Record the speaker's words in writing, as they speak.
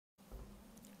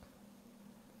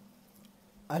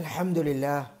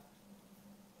Alhamdulillah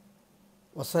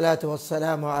wassalatu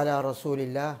wassalamu ala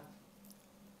rasulillah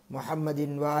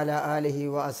Muhammadin wa ala alihi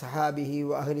wa ashabihi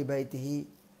wa ahli baitihi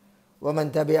wa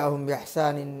man tabi'ahum bi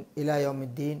ihsanin ila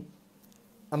yaumiddin.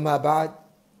 Amma ba'd.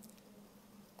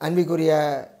 அன்பிற்குரிய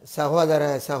சகோதர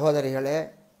சகோதரிகளே,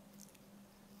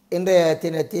 இன்றைய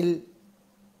தினத்தில்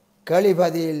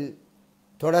கேள்விப்பதில்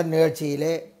தொடர்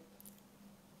நிகழ்ச்சியிலே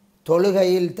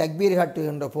தொழுகையில் தக்பீர்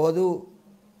கட்டுகின்ற போது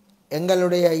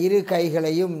எங்களுடைய இரு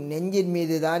கைகளையும் நெஞ்சின்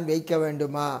மீது தான் வைக்க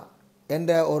வேண்டுமா என்ற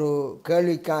ஒரு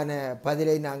கேள்விக்கான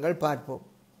பதிலை நாங்கள் பார்ப்போம்.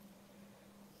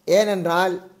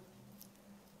 ஏனென்றால்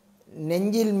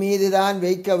நெஞ்சில் மீது தான்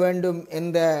வைக்க வேண்டும்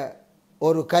என்ற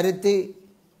ஒரு கருத்து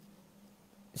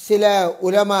சில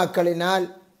உலமாக்களினால்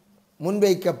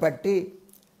முன்வைக்கப்பட்டு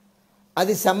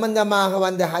அது சம்பந்தமாக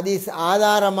வந்த ஹதீஸ்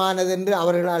ஆதாரமானதென்று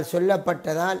அவர்களால்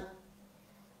சொல்லப்பட்டதால்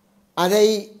அதை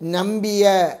நம்பிய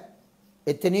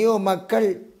எத்தனையோ மக்கள்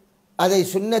அதை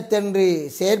சுன்னத்தென்று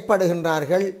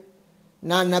செயற்படுகின்றார்கள்.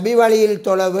 நான் நபி வழியில்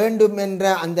தொழ வேண்டும்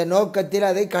என்ற அந்த நோக்கத்தில்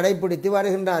அதை கடைபிடித்து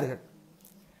வருகின்றார்கள்.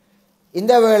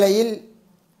 இந்த வேளையில்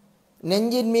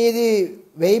நெஞ்சின் மீது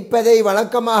வைப்பதை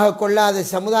வழக்கமாக கொள்ளாத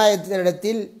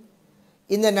சமுதாயத்தினிடத்தில்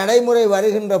இந்த நடைமுறை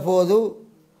வருகின்ற போது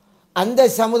அந்த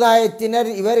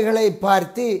சமுதாயத்தினர் இவர்களை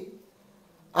பார்த்து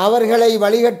அவர்களை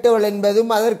வழிகட்டுவல்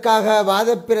என்பதும் அதற்காக வாத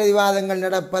பிரதிவாதங்கள்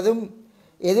நடப்பதும்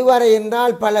எதுவரை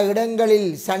என்றால் பல இடங்களில்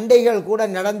சண்டைகள் கூட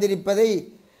நடந்திருப்பதை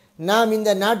நாம்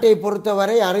இந்த நாட்டை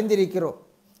பொறுத்தவரை அறிந்திருக்கிறோம்.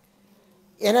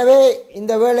 எனவே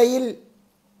இந்த வேளையில்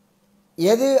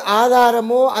எது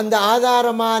ஆதாரமோ அந்த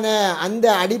ஆதாரமான அந்த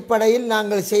அடிப்படையில்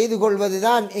நாங்கள் செய்து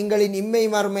கொள்வதுதான் எங்களின் இம்மை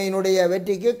மறுமையினுடைய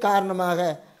வெற்றிக்கு காரணமாக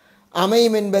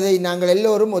அமையும் என்பதை நாங்கள்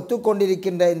எல்லோரும்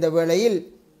ஒத்துக்கொண்டிருக்கின்ற இந்த வேளையில்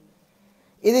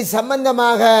இது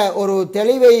சம்பந்தமாக ஒரு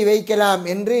தெளிவை வைக்கலாம்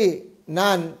என்று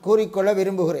நான் கூறிக்கொள்ள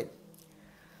விரும்புகிறேன்.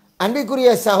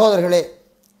 அன்பிற்குரிய சகோதரர்களே,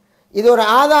 இது ஒரு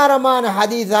ஆதாரமான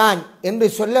ஹதீஸான் என்று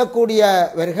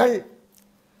சொல்லக்கூடியவர்கள்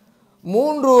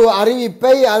 3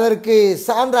 அறிவிப்பை அதற்கு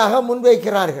சான்றாக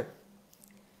முன்வைக்கிறார்கள்.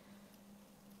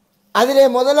 அதிலே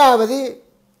முதலாவது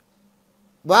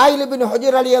வாயில் இப்னு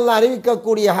ஹுஜர் ரலியல்லாஹு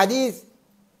அறிவிக்கக்கூடிய ஹதீஸ்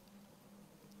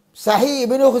சஹீஹ்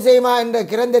இப்னு ஹுஸைமா என்ற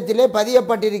கிரந்தத்திலே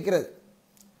பதியப்பட்டிருக்கிறது.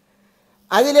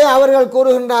 அதிலே அவர்கள்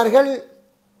கூறுகின்றார்கள்,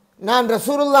 நான்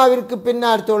ரசூலுல்லாஹ்விற்கு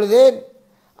பின்னால் தொழுதேன்,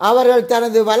 அவர்கள்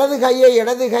தனது வலது கையை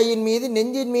இடது கையின் மீது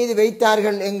நெஞ்சின் மீது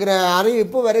வைத்தார்கள் என்கிற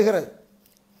அறிவிப்பு வருகிறது.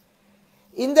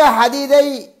 இந்த ஹதீதை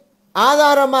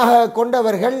ஆதாரமாக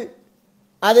கொண்டவர்கள்,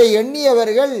 அதை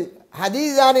எண்ணியவர்கள்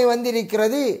ஹதீஸானே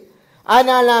வந்திருக்கிறது,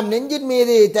 ஆனால் நாம் நெஞ்சின்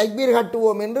மீது தக்பீர்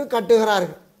கட்டுவோம் என்று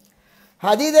கட்டுகிறார்கள்.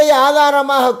 ஹதீதை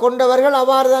ஆதாரமாக கொண்டவர்கள்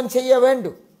அவ்வாறு தான் செய்ய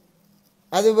வேண்டும்,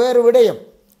 அது வேறு விடயம்,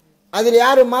 அதில்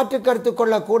யாரும் மாற்று கருத்து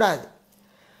கொள்ளக்கூடாது.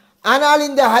 ஆனால்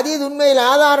இந்த ஹதீஸ் உண்மையில்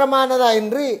ஆதாரமானதா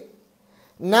என்று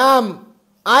நாம்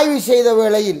ஆய்வு செய்த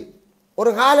வேளையில்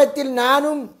ஒரு காலத்தில்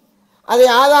நானும் அதை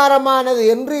ஆதாரமானது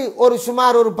என்று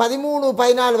சுமார்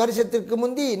 13-14 வருஷத்திற்கு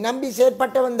முந்தி நம்பி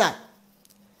செயற்பட்டு வந்தார்.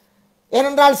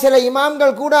 ஏனென்றால் சில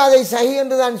இமாம்கள் கூட அதை சஹீஹ்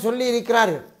என்று தான் சொல்லி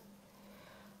இருக்கிறார்கள்.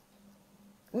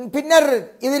 பின்னர்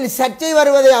இதில் சர்ச்சை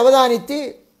வருவதை அவதானித்து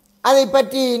அதை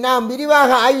பற்றி நாம் விரிவாக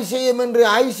ஆய்வு செய்யும் என்று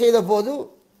ஆய்வு செய்த போது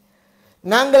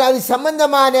நாங்கள் அது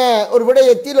சம்பந்தமான ஒரு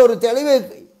விடயத்தில் ஒரு தெளிவை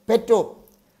பெற்றோம்.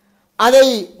 அதை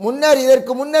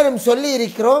இதற்கு முன்னரும் சொல்லி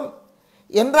இருக்கிறோம்.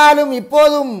 என்றாலும்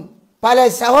இப்போதும் பல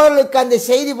சகோதரர்களுக்கு அந்த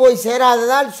செய்தி போய்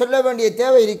சேராததால் சொல்ல வேண்டிய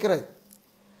தேவை இருக்கிறது.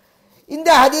 இந்த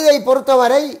ஹதீஸை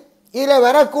பொறுத்தவரை இதில்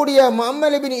வரக்கூடிய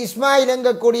முஹம்மது பின் இஸ்மாயில்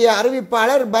என்கக்கூடிய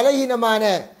அறிவிப்பாளர் பலகீனமான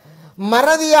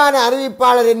மறதியான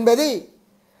அறிவிப்பாளர் என்பது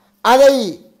அதை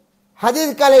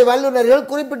ஹதீஸ் கலை வல்லுநர்கள்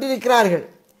குறிப்பிட்டிருக்கிறார்கள்.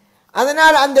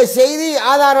 அதனால் அந்த செய்தி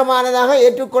ஆதாரமானதாக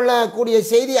ஏற்றுக்கொள்ளக்கூடிய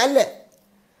செய்தி அல்ல.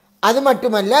 அது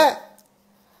மட்டுமல்ல,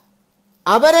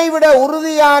 அவரை விட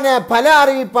உறுதியான பல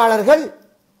அறிவிப்பாளர்கள்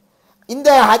இந்த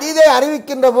ஹதீஸை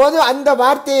அறிவிக்கின்ற போது அந்த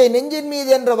வார்த்தையை நெஞ்சின்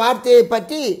மீது என்ற வார்த்தையை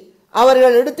பற்றி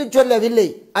அவர்கள் எடுத்துச் சொல்லவில்லை,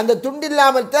 அந்த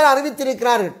துண்டில்லாமல் தான்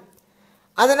அறிவித்திருக்கிறார்கள்.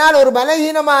 அதனால் ஒரு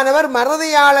பலகீனமானவர்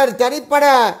மறதியாளர் தனிப்பட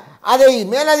அதை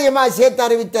மேலதிகமாக சேர்த்து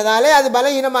அறிவித்ததாலே அது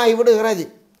பலகீனமாகி விடுகிறது.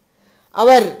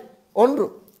 அவர் ஒன்று.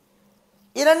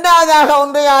 இரண்டாவதாக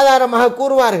ஒன்றை ஆதாரமாக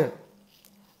கூறுவார்கள்.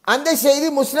 அந்த செய்தி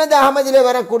முஸ்னத் அஹமதிலே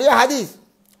வரக்கூடிய ஹதீஸ்.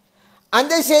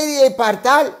 அந்த செய்தியை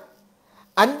பார்த்தால்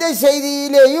அந்த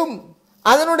செய்தியிலேயும்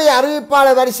அதனுடைய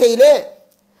அறிவிப்பாளர் வரிசையிலே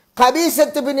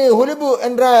கபீசத்து பின் ஹுலுபு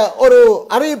என்ற ஒரு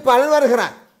அறிவிப்பாளர்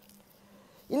வருகிறார்.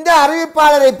 இந்த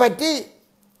அறிவிப்பாளரை பற்றி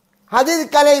ஹதீஸ்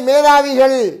கலை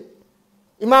மேதாவிகள்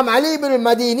இமாம் அலி பின்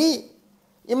மதீனி,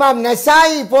 இமாம்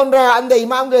நசாயி போன்ற அந்த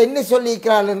இமாம்கள் என்ன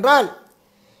சொல்லியிருக்கிறார்கள் என்றால்,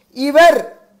 இவர்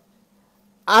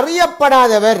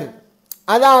அறியப்படாதவர்,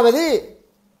 அதாவது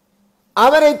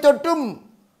அவரை தொட்டும்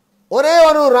ஒரே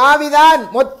ஒரு ராவிதான்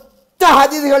மொத்த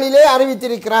ஹதீஸ்களிலே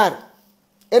அறிவித்திருக்கிறார்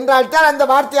என்றால் தான் அந்த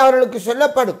வார்த்தை அவர்களுக்கு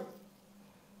சொல்லப்படும்.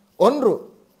 ஒன்று,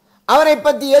 அவரை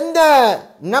பற்றி எந்த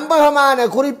நம்பகமான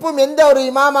குறிப்பும் எந்த ஒரு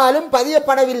இமாமாலும்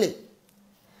பதியப்படவில்லை.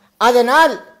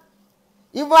 அதனால்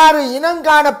இவ்வாறு இனம்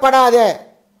காணப்படாத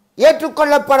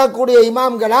ஏற்றுக்கொள்ளப்படக்கூடிய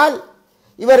இமாம்களால்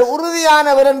இவர்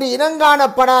உறுதியானவர் என்று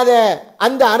இனங்காணப்படாத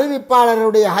அந்த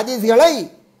அறிவிப்பாளருடைய ஹதீஸ்களை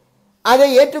அதை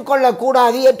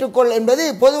ஏற்றுக்கொள்ளக்கூடாது, என்பது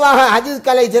பொதுவாக ஹதீஸ்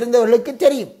கலை தெரிந்தவர்களுக்கு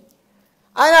தெரியும்.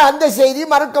 ஆனால் அந்த செய்தி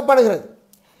மறுக்கப்படுகிறது.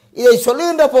 இதை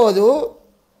சொல்லுகின்ற போது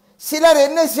சிலர்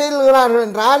என்ன செய்கிறார்கள்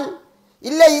என்றால்,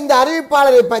 இல்லை, இந்த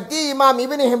அறிவிப்பாளரை பற்றி இமாம்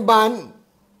இப்னு ஹிப்பான்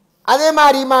அதே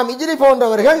மாதிரி இமாம் இஜ்ரி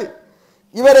போன்றவர்கள்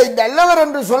இவரை நல்லவர்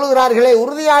என்று சொல்லுகிறார்களே,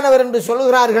 உறுதியானவர் என்று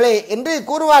சொல்லுகிறார்களே என்று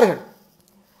கூறுவார்கள்.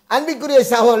 அன்பிற்குரிய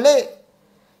சகோதரர்களே,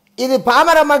 இது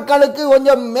பாமர மக்களுக்கு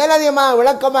கொஞ்சம் மேலதிகமாக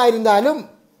விளக்கமாக இருந்தாலும்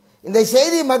இந்த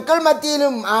செய்தி மக்கள்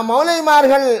மத்தியிலும்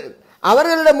மௌலைமார்கள்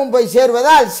அவர்களிடமும் போய்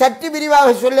சேர்வதால் சற்று விரிவாக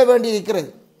சொல்ல வேண்டியிருக்கிறது.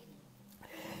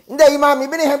 இந்த இமாம்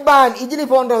இப்னு ஹிப்பான், இஜ்ரி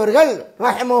போன்றவர்கள்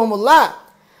ரஹ்மஹுமுல்லாஹ்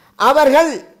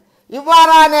அவர்கள்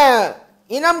இவ்வாறான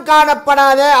இனம்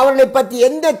காணப்படாத அவர்களை பற்றி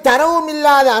எந்த தரவும்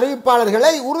இல்லாத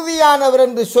அறிவிப்பாளர்களை உறுதியானவர்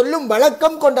என்று சொல்லும்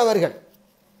வழக்கம் கொண்டவர்கள்,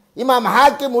 இமாம்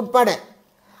ஹாக்கிம் உட்பட.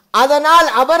 அதனால்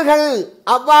அவர்கள்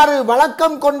அவ்வாறு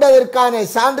வழக்கம் கொண்டதற்கான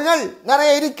சான்றுகள்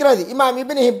நிறைய இருக்கிறது. இமாம்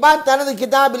இப்னு ஹிப்பான் தனது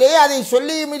கிதாபிலேயே அதை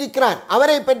சொல்லியும் இருக்கிறார்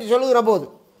அவரை பற்றி சொல்லுகிற போது.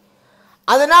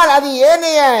 அதனால் அது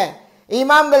ஏனைய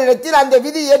இமாம்களிடத்தில் அந்த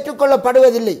விதி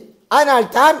ஏற்றுக்கொள்ளப்படுவதில்லை. அதனால்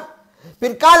தான்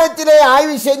பிற்காலத்திலே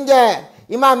ஆய்வு செஞ்ச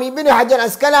இமாம் இப்னு ஹஜர்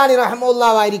அஸ்கலானி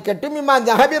ரஹ்மத்துல்லாஹி இருக்கட்டும், இமாம்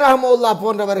தஹபி ரஹ்மத்துல்லாஹ்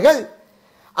போன்றவர்கள்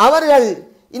அவர்கள்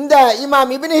இந்த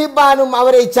இமாம் இப்னு ஹிப்பானும்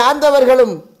அவரை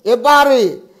சார்ந்தவர்களும் எவ்வாறு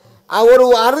ஒரு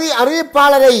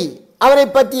அறிவிப்பாளரை அவரை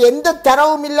பற்றி எந்த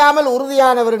தரவும் இல்லாமல்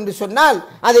உறுதியானவர் என்று சொன்னால்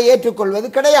அதை ஏற்றுக்கொள்வது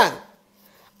கிடையாது.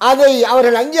 அதை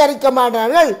அவர்கள் அங்கீகரிக்க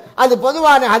மாட்டார்கள். அது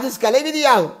பொதுவான ஹதீஸ் கலை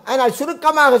விதியாகும். ஆனால்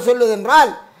சுருக்கமாக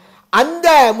சொல்வதென்றால் அந்த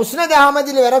முஸ்னத்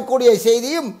அஹ்மதில் வரக்கூடிய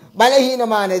செய்தியும்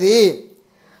பலகீனமானது.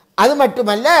 அது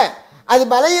மட்டுமல்ல, அது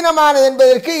பலகீனமானது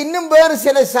என்பதற்கு இன்னும் வேறு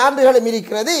சில சான்றுகளும்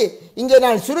இருக்கிறது. இங்கே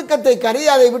நான் சுருக்கத்தை கருதி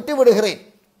அதை விட்டு விடுகிறேன்.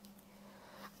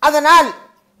 அதனால்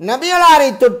நபியலாரை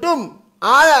தொட்டும்,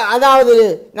 அதாவது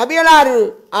நபியலார்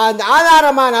அந்த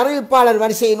ஆதாரமான அறிவிப்பாளர்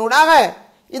வரிசையினூடாக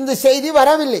இந்த செய்தி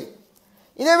வரவில்லை.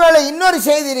 இதேவேளை இன்னொரு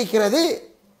செய்தி இருக்கிறது.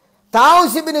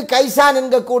 தாவூஸ் இப்னு கைசான்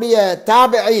என்கக்கூடிய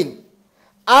தாபிஈன்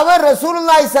அவர்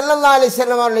ரசூலுல்லாஹி ஸல்லல்லாஹு அலைஹி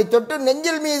வஸல்லம் அவர்களை தொட்டு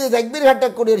நெஞ்சில் மீது தக்பீர்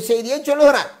கட்டக்கூடிய ஒரு செய்தியை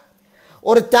சொல்லுகிறார்.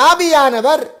 ஒரு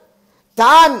தாபியானவர்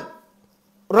தான்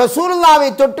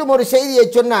ரசூலுல்லாஹ்வை தொட்டும் ஒரு செய்தியை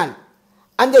சொன்னால்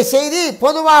அந்த செய்தி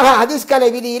பொதுவாக ஹதீஸ் கலை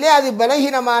விதியிலே அது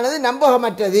பலகீனமானது,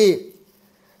 நம்பகமற்றது.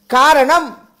 காரணம்,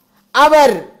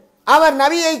 அவர்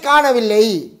நபியை காணவில்லை.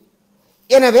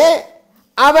 எனவே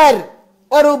அவர்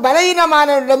ஒரு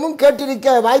பலகீனமானவரிடமும் கேட்டிருக்க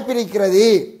வாய்ப்பிருக்கிறது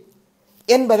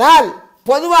என்பதால்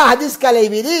பொதுவாக ஹதீஸ் கலை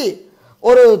விதி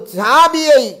ஒரு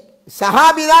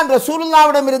சஹாபிதான்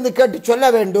ரசூலுல்லாஹ்விடம் இருந்து கேட்டு சொல்ல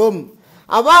வேண்டும்.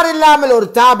 அவ்வாறு இல்லாமல் ஒரு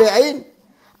தாபிஈன்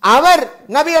அவர்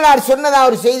நபிகளார் சொன்னதா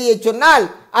ஒரு செய்தியை சொன்னால்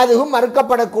அதுவும்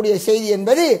மறுக்கப்படக்கூடிய செய்தி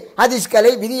என்பது ஹதீஸ்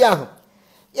கலை விதியாகும்.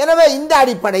 எனவே இந்த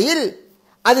அடிப்படையில்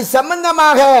அது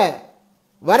சம்பந்தமாக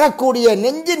வரக்கூடிய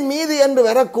நெஞ்சின் மீது என்று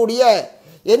வரக்கூடிய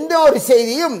எந்த ஒரு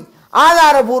செய்தியும்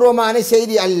ஆதாரபூர்வமான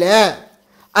செய்தி அல்ல.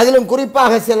 அதிலும்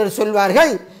குறிப்பாக சிலர்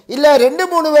சொல்வார்கள், இல்ல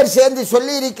 2-3 பேர் சேர்ந்து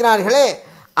சொல்லி இருக்கிறார்களே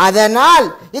அதனால்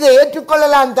இதை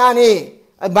ஏற்றுக்கொள்ளலாம் தானே,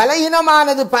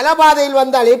 பலகீனமானது பல பாதையில்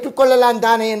வந்தால் ஏற்றுக்கொள்ளலாம்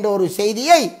தானே என்ற ஒரு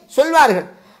செய்தியை சொல்வார்கள்.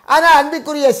 ஆனால்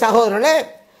அன்பிற்குரிய சகோதரர்களே,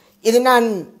 நான்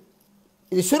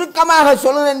சுருக்கமாக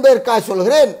சொல்லுகிறேன் என்பதற்காக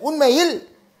சொல்கிறேன். உண்மையில்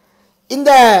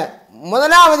இந்த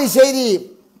முதலாவது செய்தி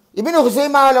இப்னு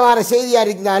ஹுசைமாவில் வர செய்தியாக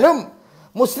இருந்தாலும்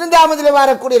முஸ்னத் அஹ்மதில்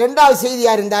வரக்கூடிய 2வது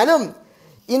செய்தியாக இருந்தாலும்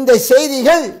இந்த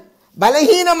செய்திகள்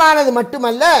பலகீனமானது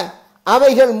மட்டுமல்ல,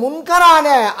 அவைகள் முன்கரான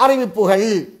அறிவிப்புகள்.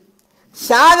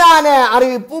 சாதாரண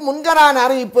அறிவிப்பு, முன்கரான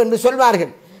அறிவிப்பு என்று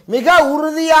சொல்வார்கள். மிக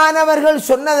உறுதியானவர்கள்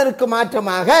சொன்னதற்கு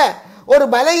மாற்றமாக ஒரு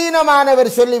பலகீனமானவர்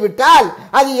சொல்லிவிட்டால்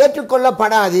அது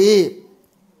ஏற்றுக்கொள்ளப்படாது.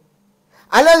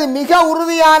 அல்லது மிக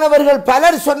உறுதியானவர்கள்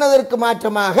பலர் சொன்னதற்கு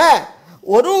மாற்றமாக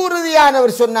ஒரு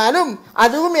உறுதியானவர் சொன்னாலும்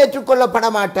அதுவும் ஏற்றுக்கொள்ளப்பட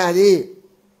மாட்டாது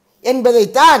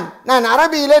என்பதைத்தான் நான்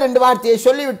அரபியிலே 2 வார்த்தையை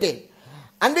சொல்லிவிட்டேன்.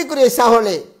 அன்பிற்குரிய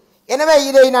சகோதரர்களே, எனவே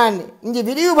இதை நான் இங்கு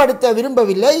விரிவுபடுத்த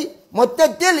விரும்பவில்லை.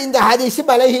 மொத்தத்தில் இந்த ஹதீஸ்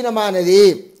பலகீனமானது.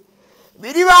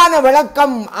 விரிவான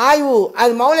விளக்கம், ஆய்வு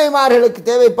அது மௌலைமார்களுக்கு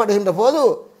தேவைப்படுகின்ற போது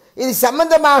இது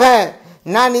சம்பந்தமாக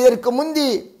நான் இதற்கு முந்தி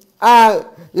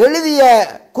எழுதிய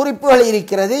குறிப்புகள்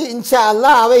இருக்கிறது. இன்ஷா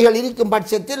அல்லாஹ் அவைகள் இருக்கும்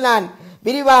பட்சத்தில் நான்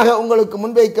விரிவாக உங்களுக்கு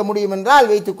முன்வைக்க முடியும் என்றால்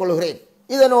வைத்துக் கொள்கிறேன்.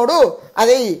 இதனோடு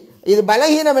இது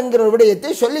பலகீனம் என்கிற விடயத்தை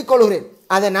சொல்லிக் கொள்கிறேன்.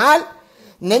 அதனால்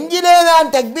நெஞ்சிலே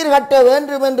தான் தக்பீர் கட்ட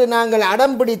வேண்டும் என்று நாங்கள்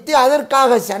அடம் பிடித்து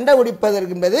அதற்காக சண்டை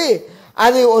பிடிப்பதற்கு என்பது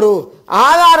அது ஒரு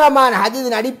ஆதாரமான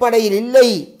ஹதீஸின் அடிப்படையில் இல்லை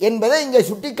என்பதை இங்கே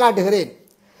சுட்டிக்காட்டுகிறேன்.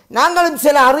 நாங்களும்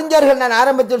சில அறிஞர்கள், நான்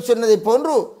ஆரம்பத்தில் சொன்னதை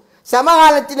போன்று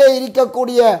சமகாலத்திலே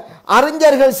இருக்கக்கூடிய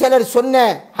அறிஞர்கள் சிலர் சொன்ன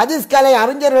ஹதீஸ் கலை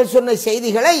அறிஞர்கள் சொன்ன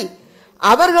செய்திகளை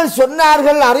அவர்கள்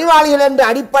சொன்னார்கள் அறிவாளிகள் என்ற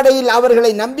அடிப்படையில்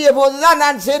அவர்களை நம்பிய போதுதான்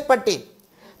நான் செயற்பட்டேன்.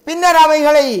 பின்னர்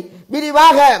அவைகளை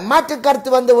விரிவாக மாற்று கருத்து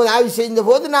வந்தபோது ஆய்வு செய்த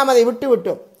போது நாம் அதை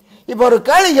விட்டுவிட்டோம். இப்போ ஒரு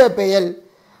கேள்வி கேட்பேன்,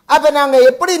 அப்போ நாங்கள்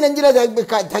எப்படி நெஞ்சில்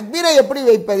தக்பீரை எப்படி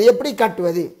வைப்பது, எப்படி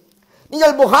காட்டுவது?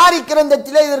 நீங்கள் புகாரி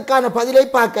கிரந்தத்திலே இதற்கான பதிலை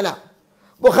பார்க்கலாம்.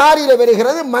 புகாரியில்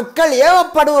வருகிறது, மக்கள்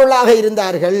ஏவப்படுவர்களாக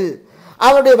இருந்தார்கள்.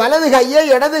 அவருடைய வலது கையை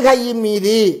இடது கையின்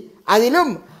மீது,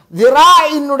 அதிலும்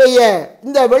திராயினுடைய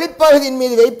இந்த வெளிப்பகுதியின்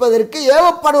மீது வைப்பதற்கு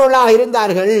ஏவப்படுவர்களாக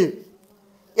இருந்தார்கள்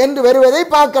என்று வருவதை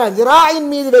பார்க்கலாம். திராயின்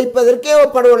மீது வைப்பதற்கு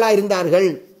ஏவப்படுவர்களாக இருந்தார்கள்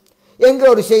என்கிற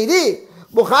ஒரு செய்தி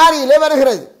புகாரியிலே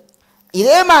வருகிறது.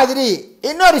 இதே மாதிரி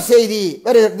இன்னொரு செய்தி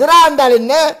வருகிறது. திரா என்றால்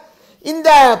என்ன? இந்த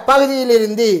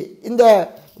பகுதியிலிருந்து இந்த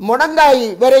முடங்காய்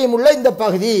வரையும் உள்ள இந்த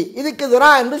பகுதி, இதுக்கு திரா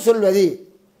என்று சொல்வது.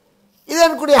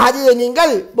 இதற்குரிய ஹதீஸை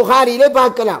நீங்கள் புகாரியிலே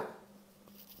பார்க்கலாம்.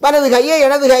 வலது கையை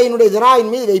இடது கையினுடைய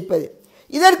திராயின் மீது வைப்பது.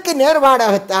 இதற்கு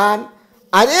நேர்பாடாகத்தான்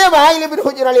அதே வாயில் இப்னு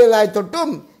ஹுஜர் ரலியல்லாஹு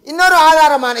தொட்டும் இன்னொரு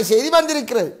ஆதாரமான செய்தி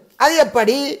வந்திருக்கிறது. அது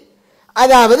எப்படி?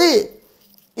 அதாவது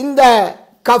இந்த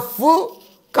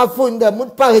கஃபு இந்த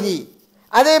முற்பகுதி,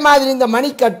 அதே மாதிரி இந்த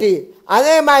மணிக்கட்டு,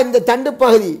 அதே மாதிரி இந்த தண்டு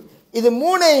பகுதி, இது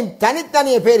மூணையும்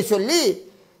தனித்தனிய பேர் சொல்லி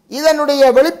இதனுடைய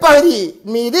வெளிப்பகுதி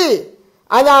மீது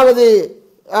அதாவது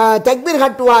தக்பீர்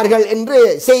கட்டுவார்கள் என்று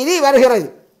செய்தி வருகிறது.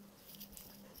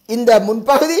 இந்த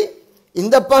முன்பகுதி,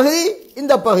 இந்த பகுதி,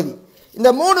 இந்த பகுதி, இந்த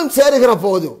மூணும் சேருகிற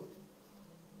போது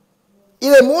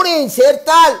இதை மூணையும்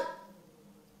சேர்த்தால்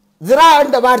திரா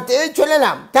என்ற வார்த்தையை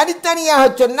சொல்லலாம். தனித்தனியாக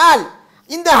சொன்னால்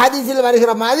இந்த ஹதீஸில்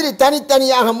வருகிற மாதிரி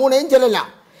தனித்தனியாக மூணையும்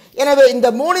சொல்லலாம். எனவே இந்த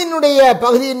மூணினுடைய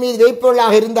பகுதியின் மீது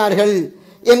வைப்பவர்களாக இருந்தார்கள்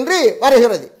என்று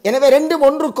வருகிறது. எனவே ரெண்டும்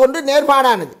ஒன்றுக்கொன்று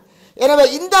நேர்பாடானது. எனவே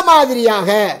இந்த மாதிரியாக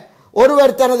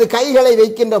ஒருவர் தனது கைகளை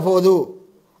வைக்கின்ற போது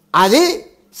அது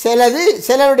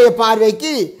சிலருடைய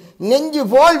பார்வைக்கு நெஞ்சு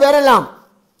போல் வரலாம்.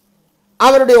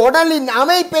 அவருடைய உடலின்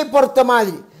அமைப்பை பொறுத்த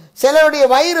மாதிரி சிலருடைய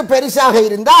வயிறு பெருசாக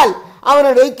இருந்தால்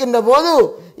அவர்கள் வைக்கின்ற போது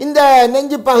இந்த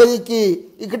நெஞ்சு பகுதிக்கு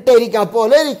கிட்ட இருக்கா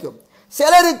போல இருக்கும்.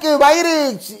 சிலருக்கு வயிறு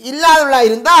இல்லாதவர்களாக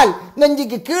இருந்தால்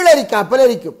நெஞ்சுக்கு கீழே இருக்கா போல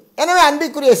இருக்கும். எனவே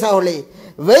அன்பிற்குரிய சகோதரர்களே,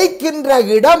 வைக்கின்ற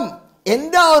இடம்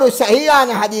எந்த ஒரு சஹீஹான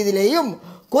ஹதீஸிலேயும்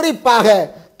குறிப்பாக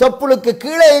தொப்புளுக்கு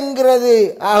கீழே என்கிறது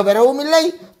வரவும் இல்லை,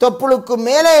 தொப்புளுக்கு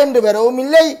மேலே என்று வரவும்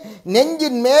இல்லை,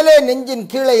 நெஞ்சின் மேலே நெஞ்சின்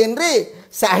கீழே என்று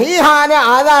சஹீஹான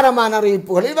ஆதாரமான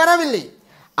அறிவிப்புகளில் வரவில்லை.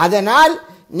 அதனால்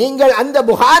நீங்கள் அந்த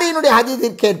புகாரியினுடைய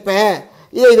ஹதீஸிற்கேற்ப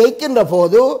இதை வைக்கின்ற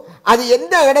போது அது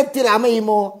எந்த இடத்தில்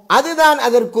அமையுமோ அதுதான்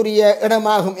அதற்குரிய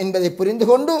இடமாகும் என்பதை புரிந்து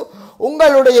கொண்டு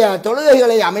உங்களுடைய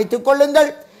தொழுகைகளை அமைத்துக் கொள்ளுங்கள்.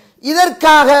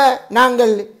 இதற்காக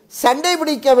நாங்கள் சண்டை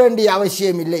பிடிக்க வேண்டிய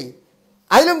அவசியம் இல்லை.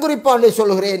 அதிலும் குறிப்பாக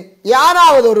சொல்கிறேன்,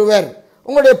 யாராவது ஒருவர்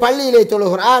உங்களுடைய பள்ளியிலே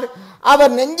தொழுகிறார்,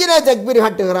 அவர் நெஞ்சிலே தக்பீர்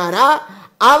கட்டுகிறாரா,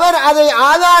 அவர் அதை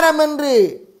ஆதாரம் என்று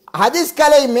ஹதீஸ்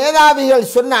கலை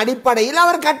மேதாவிகள் சொன்ன அடிப்படையில்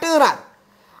அவர் கட்டுகிறார்.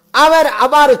 அவர்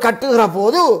அவ்வாறு கட்டுகிற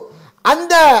போது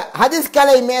அந்த ஹதீஸ்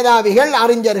கலை மேதாவிகள்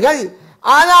அறிஞர்கள்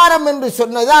ஆதாரம் என்று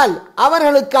சொன்னதால்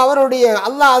அவர்களுக்கு அவருடைய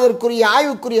அல்லாஹ் அதற்குரிய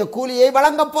ஆய்வுக்குரிய கூலியை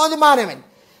வழங்க போதுமானவன்.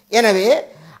 எனவே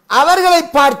அவர்களை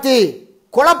பார்த்து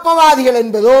குழப்பவாதிகள்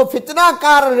என்பதோ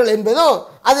ஃபித்னாக்காரர்கள் என்பதோ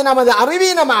அது நமது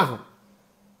அறிவீனமாகும்.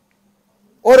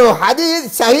 ஒரு ஹதீஸ்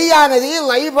சஹீஹானது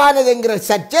லைஃபானது என்கிற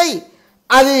சர்ச்சை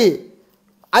அது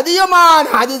அதிகமான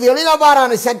ஹதீஸ்களில்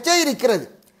அவ்வாறான சர்ச்சை இருக்கிறது.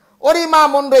 ஒரு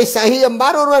இமாம் ஒன்றை சஹீஹ்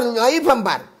என்பார், ஒருவர் லைஃப்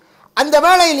என்பார். அந்த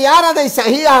வேளையில் யார் அதை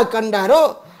சஹீஹாக கண்டாரோ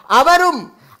அவரும்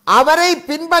அவரை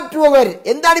பின்பற்றுபவர்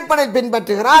எந்த அடிப்படையில்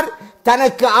பின்பற்றுகிறார்,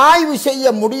 தனக்கு ஆய்வு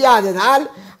செய்ய முடியாததால்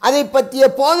அதை பற்றிய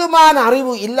போதுமான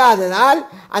அறிவு இல்லாததால்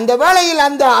அந்த வேளையில்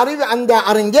அந்த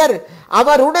அறிஞர்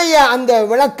அவருடைய அந்த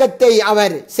விளக்கத்தை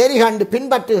அவர் சரிகண்டு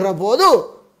பின்பற்றுகிற போது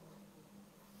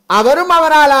அவரும்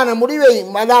அவராலான முடிவை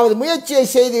அதாவது முயற்சியை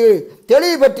செய்து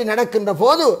தெளிவு பெற்று நடக்கின்ற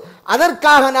போது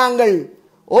அதற்காக நாங்கள்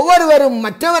ஒவ்வொருவரும்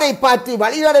மற்றவரை பார்த்து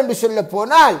வழிகள் என்று சொல்ல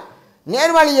போனால்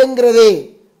நேர்வழி என்கிறது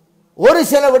ஒரு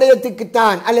சில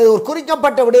விடயத்துக்குத்தான் அல்லது ஒரு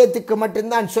குறிக்கப்பட்ட விடயத்துக்கு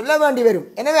மட்டும்தான் சொல்ல வேண்டி வரும்.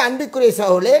 எனவே அன்பிற்குரிய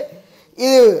சகோதரர்களே,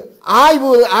 இது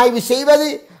ஆய்வு செய்வது,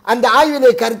 அந்த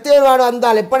ஆய்விலே கருத்தேர்வாடு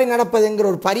வந்தால் எப்படி நடப்பது என்கிற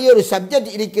ஒரு பெரிய ஒரு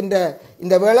சப்ஜெக்ட் இருக்கின்ற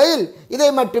இந்த வேளையில் இதை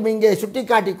மட்டும் இங்கே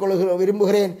சுட்டிக்காட்டிக் கொள்ள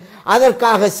விரும்புகிறேன்.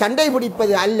 அதற்காக சண்டை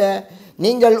பிடிப்பது அல்ல.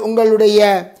 நீங்கள் உங்களுடைய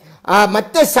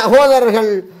மற்ற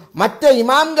சகோதரர்கள் மற்ற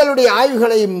இமாம்களுடைய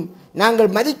ஆய்வுகளையும் நாங்கள்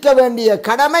மதிக்க வேண்டிய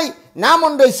கடமை நாம்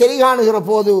ஒன்றை சரி காணுகிற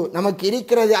போது நமக்கு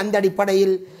இருக்கிறது. அந்த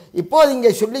அடிப்படையில் இப்போது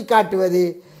இங்கே சொல்லி காட்டுவது,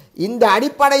 இந்த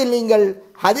அடிப்படையில் நீங்கள்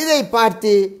ஹதீஸை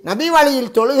பார்த்து நபி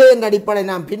வழியில் தொழுகை என்ற அடிப்படை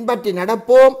நாம் பின்பற்றி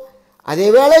நடப்போம்.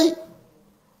 அதேவேளை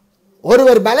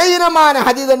ஒருவர் பலகீனமான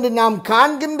ஹதீஸ் என்று நாம்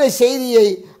காண்கின்ற செய்தியை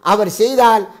அவர்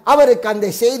செய்தால் அவருக்கு அந்த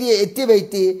செய்தியை எத்தி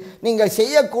வைத்து நீங்கள்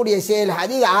செய்யக்கூடிய செயல்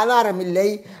ஹதீஸ் ஆதாரம் இல்லை,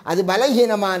 அது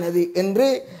பலகீனமானது என்று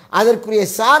அதற்குரிய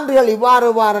சான்றுகள்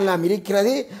இவ்வாறெல்லாம்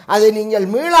இருக்கிறது, அதை நீங்கள்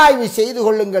மீளாய்வு செய்து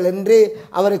கொள்ளுங்கள் என்று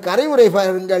அவருக்கு அறிவுரை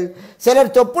பாருங்கள்.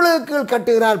 சிலர் தொப்புளுக்குள்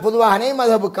கட்டுகிறார், பொதுவாக அனை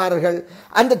மதபுக்காரர்கள்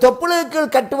அந்த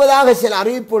தொப்புளுக்குள் கட்டுவதாக சில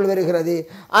அறிவிப்புகள் வருகிறது,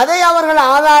 அதை அவர்கள்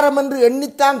ஆதாரம் என்று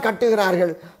எண்ணித்தான்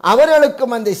கட்டுகிறார்கள்.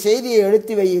 அவர்களுக்கும் அந்த செய்தியை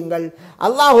எடுத்து வையுங்கள்.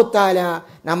 அல்லாஹு தஆலா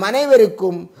நம்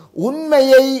அனைவருக்கும்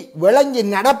உண்மையை விளங்கி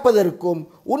நடப்பதற்கும்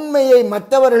உண்மையை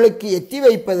மற்றவர்களுக்கு எத்தி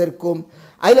வைப்பதற்கும்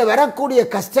அதில் வரக்கூடிய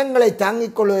கஷ்டங்களை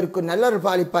தாங்கிக் கொள்வதற்கு நல்லொரு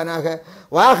பாலிப்பானாக.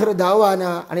 வாஹிரு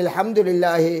தாவானா அனில்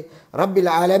ஹம்துலில்லாஹி ரப்பில்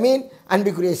ஆலமீன்.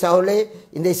 அன்பிற்குரிய சகோதரர்களே,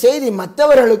 இந்த செய்தி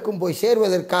மற்றவர்களுக்கும் போய்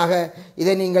சேர்வதற்காக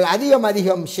இதை நீங்கள்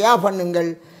அதிகம் ஷேர்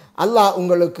பண்ணுங்கள். அல்லாஹ்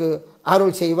உங்களுக்கு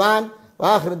அருள் செய்வான்.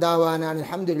 வாஹிரு தாவானா அனில்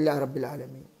ஹம்துலில்லாஹி ரப்பில்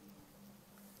ஆலமீன்.